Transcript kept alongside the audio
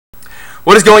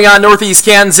What is going on, Northeast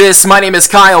Kansas? My name is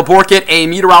Kyle Borkett, a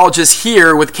meteorologist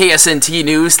here with KSNT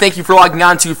News. Thank you for logging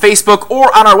on to Facebook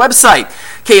or on our website,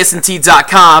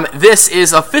 ksnt.com. This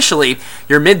is officially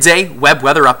your midday web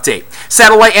weather update.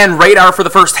 Satellite and radar for the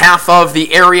first half of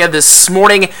the area this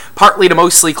morning. Partly to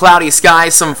mostly cloudy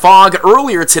skies. Some fog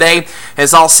earlier today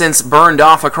has all since burned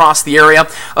off across the area.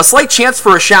 A slight chance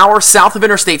for a shower south of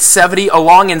Interstate 70,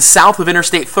 along and south of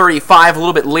Interstate 35 a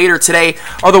little bit later today.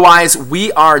 Otherwise,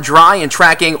 we are dry and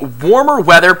tracking warmer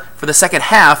weather for the second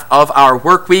half of our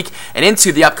work week and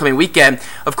into the upcoming weekend.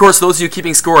 Of course, those of you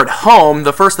keeping score at home,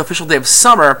 the first official day of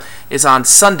summer is on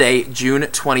Sunday, June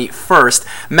 21st.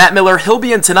 Matt Miller, he'll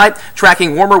be in tonight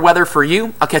tracking warmer weather for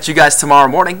you. I'll catch you guys tomorrow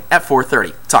morning at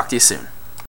 4:30. Talk to you soon.